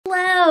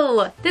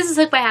Hello! This is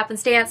Hooked by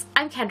Happenstance.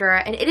 I'm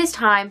Kendra, and it is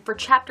time for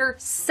chapter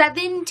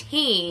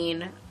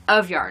 17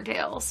 of Yarn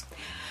Tales.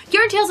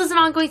 Yarn Tales is an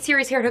ongoing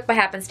series here at Hooked by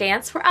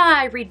Happenstance where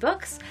I read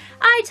books,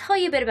 I tell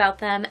you a bit about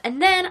them,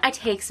 and then I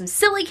take some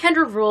silly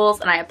Kendra rules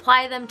and I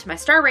apply them to my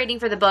star rating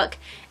for the book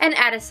and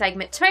add a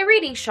segment to my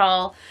reading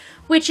shawl,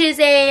 which is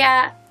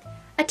a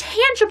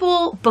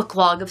tangible book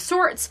log of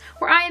sorts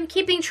where I am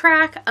keeping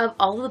track of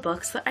all of the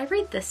books that I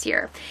read this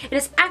year. It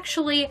has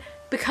actually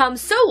become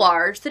so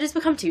large that it's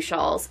become 2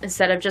 shawls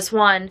instead of just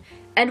one,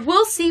 and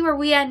we'll see where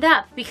we end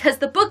up because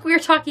the book we are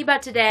talking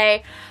about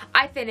today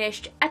I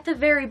finished at the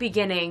very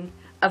beginning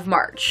of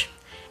March,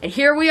 and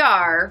here we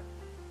are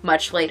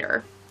much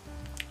later.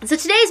 So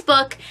today's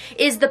book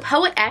is The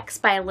Poet X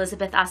by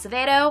Elizabeth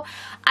Acevedo.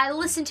 I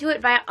listened to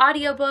it via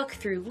audiobook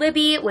through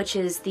Libby, which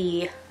is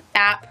the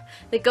app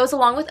that goes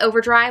along with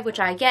Overdrive, which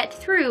I get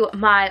through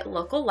my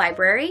local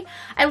library.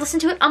 I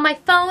listened to it on my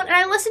phone, and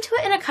I listened to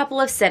it in a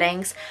couple of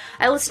sittings.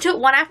 I listened to it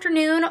one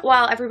afternoon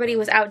while everybody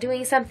was out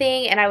doing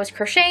something and I was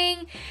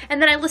crocheting,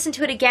 and then I listened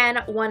to it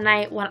again one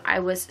night when I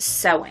was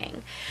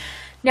sewing.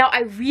 Now,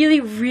 I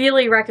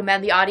really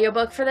recommend the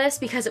audiobook for this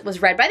because it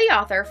was read by the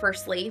author,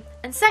 firstly,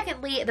 and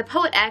secondly, The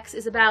Poet X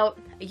is about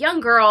a young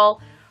girl,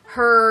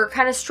 her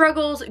kind of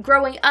struggles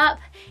growing up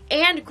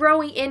and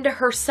growing into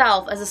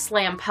herself as a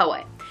slam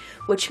poet,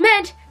 which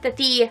meant that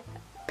the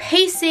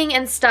pacing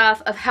and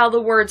stuff of how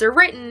the words are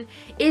written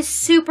is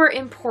super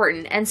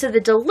important. And so the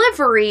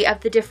delivery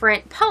of the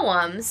different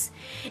poems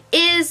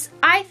is,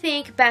 I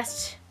think,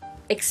 best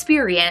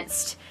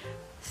experienced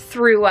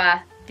through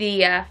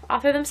the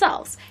author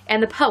themselves,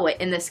 and the poet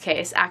in this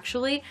case,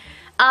 actually,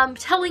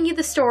 telling you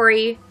the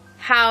story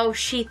how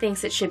she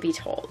thinks it should be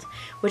told,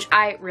 which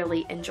I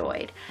really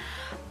enjoyed.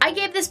 I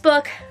gave this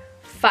book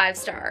 5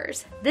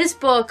 stars. This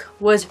book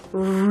was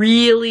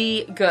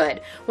really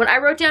good. When I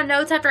wrote down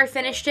notes after I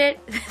finished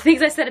it, the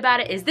things I said about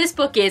it is this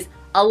book is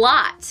a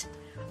lot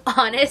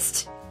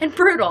honest and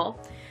brutal,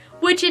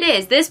 which it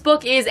is. This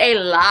book is a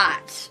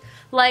lot.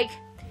 Like,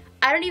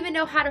 I don't even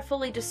know how to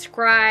fully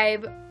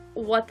describe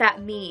what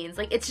that means.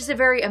 Like, it's just a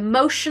very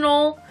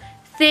emotional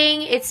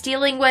thing. It's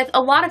dealing with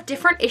a lot of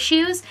different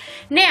issues.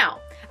 Now,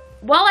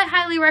 while I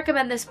highly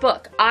recommend this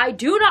book, I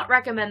do not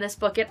recommend this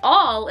book at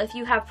all if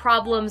you have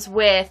problems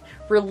with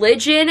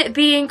religion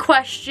being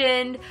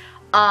questioned,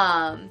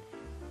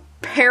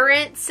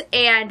 parents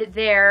and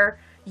their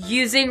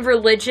using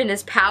religion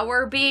as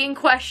power being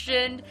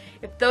questioned.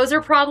 If those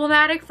are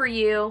problematic for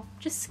you,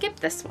 just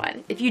skip this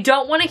one. If you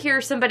don't want to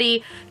hear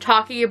somebody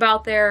talking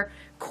about their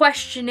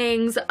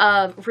questionings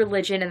of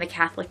religion in the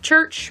Catholic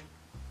Church,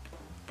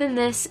 then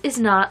this is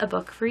not a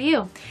book for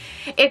you.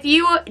 If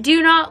you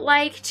do not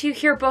like to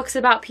hear books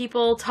about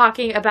people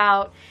talking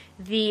about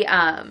the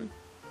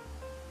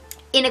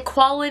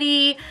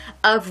inequality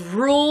of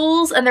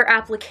rules and their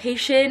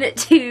application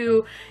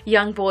to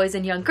young boys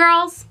and young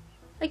girls,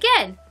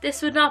 again,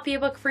 this would not be a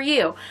book for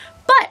you.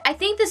 But I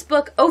think this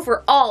book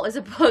overall is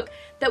a book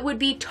that would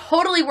be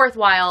totally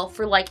worthwhile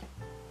for like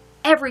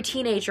every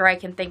teenager I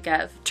can think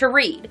of to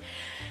read.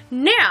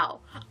 Now,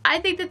 I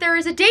think that there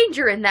is a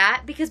danger in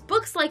that because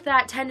books like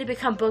that tend to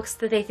become books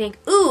that they think,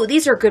 ooh,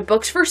 these are good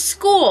books for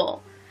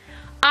school.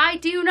 I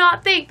do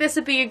not think this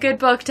would be a good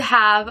book to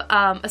have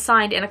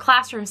assigned in a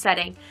classroom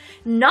setting.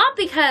 Not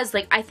because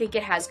like I think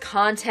it has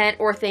content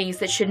or things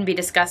that shouldn't be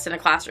discussed in a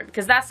classroom,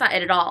 because that's not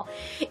it at all.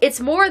 It's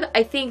more that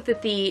I think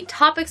that the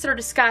topics that are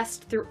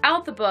discussed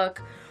throughout the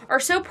book are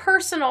so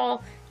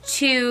personal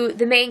to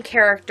the main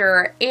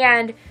character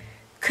and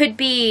could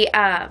be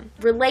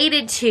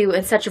related to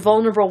in such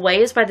vulnerable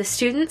ways by the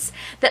students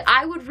that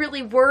I would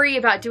really worry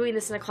about doing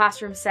this in a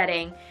classroom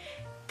setting,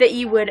 that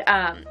you would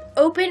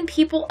open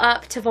people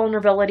up to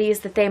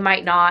vulnerabilities that they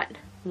might not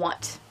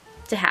want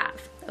to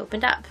have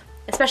opened up,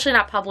 especially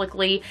not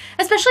publicly,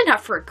 especially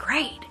not for a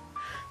grade.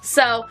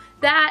 So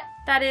that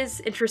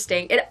is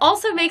interesting. It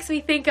also makes me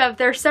think of,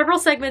 there are several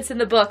segments in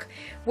the book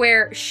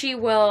where she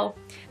will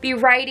be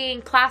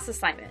writing class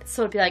assignments.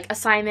 So it'll be like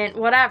assignment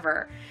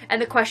whatever,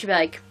 and the question will be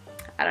like,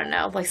 I don't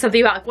know, like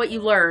something about what you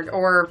learned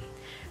or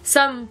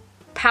some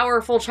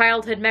powerful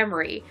childhood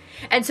memory.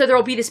 And so there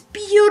will be this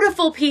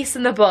beautiful piece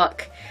in the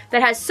book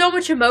that has so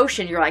much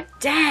emotion. You're like,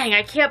 dang,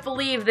 I can't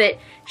believe that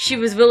she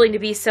was willing to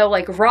be so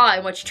like raw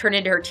in what she turned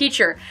into her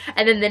teacher.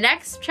 And then the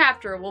next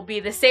chapter will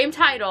be the same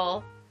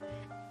title,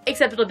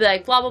 except it'll be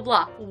like blah, blah,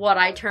 blah, what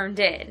I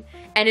turned in.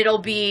 And it'll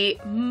be,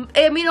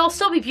 I mean, it'll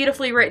still be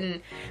beautifully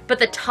written, but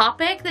the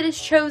topic that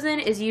is chosen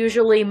is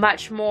usually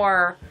much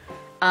more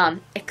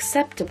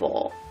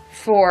acceptable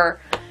for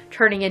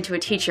turning into a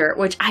teacher,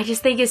 which I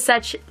just think is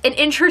such an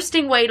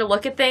interesting way to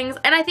look at things.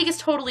 And I think it's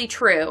totally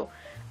true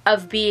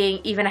of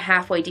being even a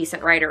halfway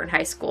decent writer in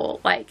high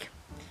school. Like,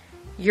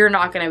 you're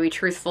not going to be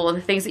truthful in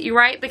the things that you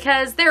write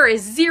because there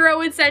is zero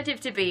incentive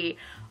to be.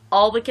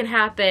 All that can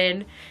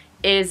happen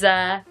is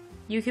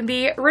you can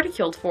be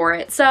ridiculed for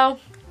it. So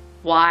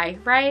why,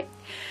 right?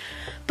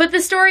 But the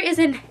story is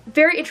a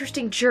very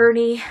interesting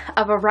journey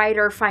of a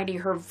writer finding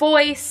her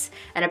voice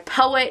and a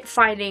poet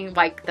finding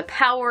like the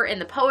power in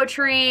the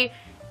poetry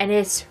and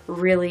it's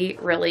really,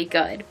 really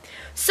good.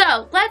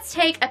 So let's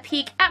take a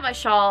peek at my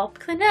shawl,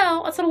 because I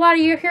know that's what a lot of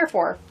you are here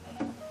for.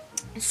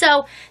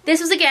 So this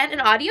was again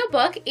an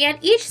audiobook, and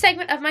each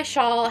segment of my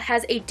shawl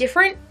has a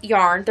different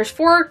yarn. There's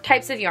 4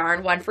 types of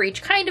yarn, one for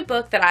each kind of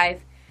book that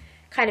I've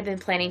kind of been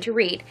planning to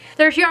read.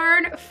 There's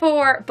yarn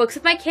for books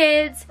with my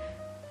kids,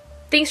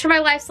 things for my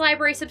Life's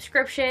Library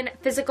subscription,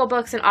 physical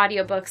books, and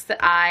audiobooks that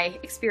I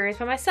experienced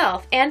by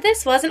myself. And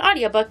this was an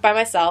audiobook by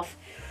myself,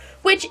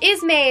 which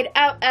is made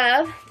out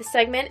of, the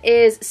segment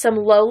is some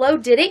Lolo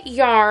Did It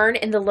yarn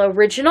in the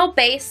L'Original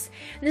base.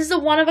 And this is a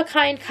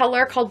one-of-a-kind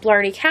color called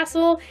Blarney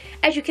Castle.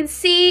 As you can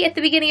see at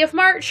the beginning of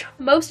March,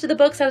 most of the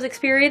books I was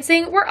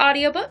experiencing were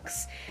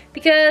audiobooks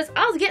because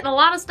I was getting a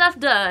lot of stuff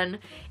done.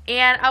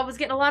 And I was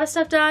getting a lot of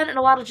stuff done and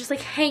a lot of just like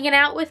hanging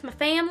out with my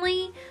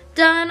family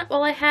done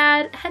while I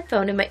had a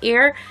headphone in my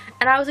ear.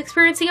 And I was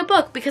experiencing a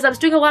book because I was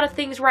doing a lot of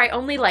things where I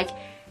only like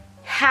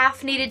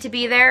half needed to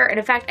be there, and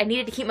in fact I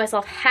needed to keep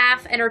myself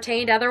half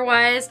entertained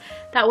otherwise,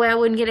 that way I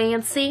wouldn't get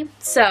antsy.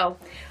 So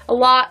a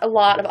lot of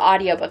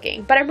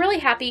audiobooking, but I'm really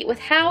happy with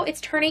how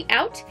it's turning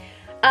out.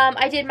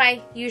 I did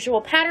my usual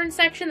pattern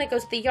section that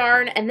goes with the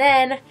yarn, and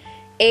then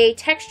a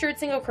textured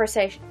single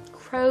crochet,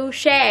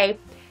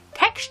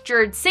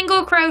 textured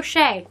single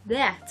crochet,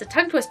 yeah, it's a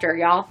tongue twister,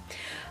 y'all.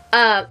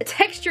 A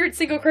textured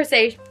single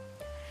crochet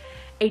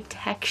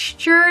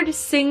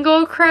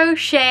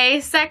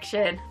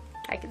section,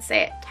 I can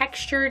say it,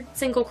 textured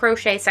single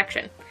crochet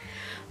section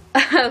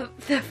of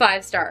the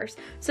 5 stars.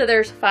 So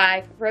there's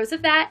 5 rows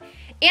of that.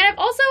 And I've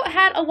also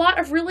had a lot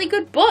of really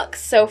good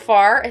books so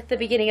far at the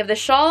beginning of the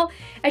shawl.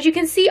 As you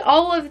can see,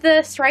 all of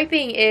the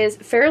striping is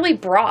fairly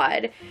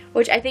broad,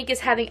 which I think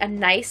is having a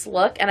nice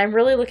look. And I'm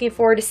really looking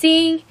forward to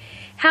seeing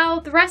how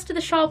the rest of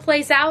the shawl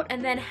plays out,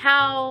 and then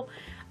how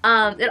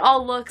it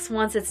all looks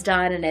once it's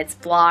done and it's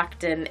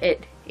blocked and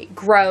it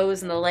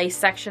grows and the lace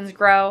sections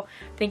grow.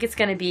 I think it's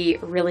going to be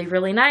really,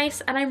 really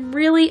nice, and I'm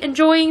really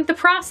enjoying the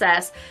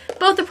process.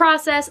 Both the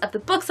process of the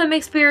books I'm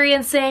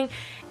experiencing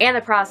and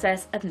the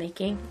process of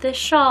making this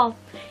shawl.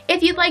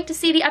 If you'd like to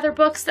see the other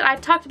books that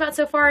I've talked about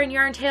so far in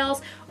Yarn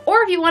Tales,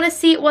 or if you want to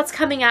see what's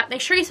coming up,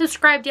 make sure you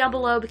subscribe down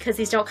below, because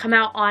these don't come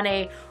out on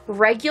a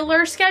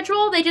regular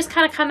schedule. They just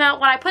kind of come out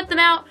when I put them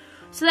out.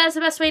 So that's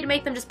the best way to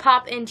make them just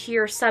pop into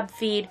your sub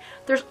feed.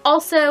 There's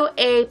also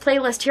a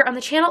playlist here on the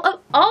channel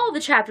of all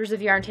the chapters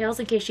of Yarn Tales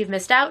in case you've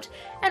missed out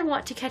and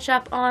want to catch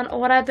up on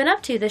what I've been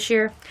up to this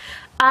year.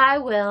 I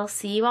will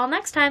see you all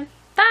next time.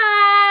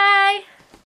 Bye!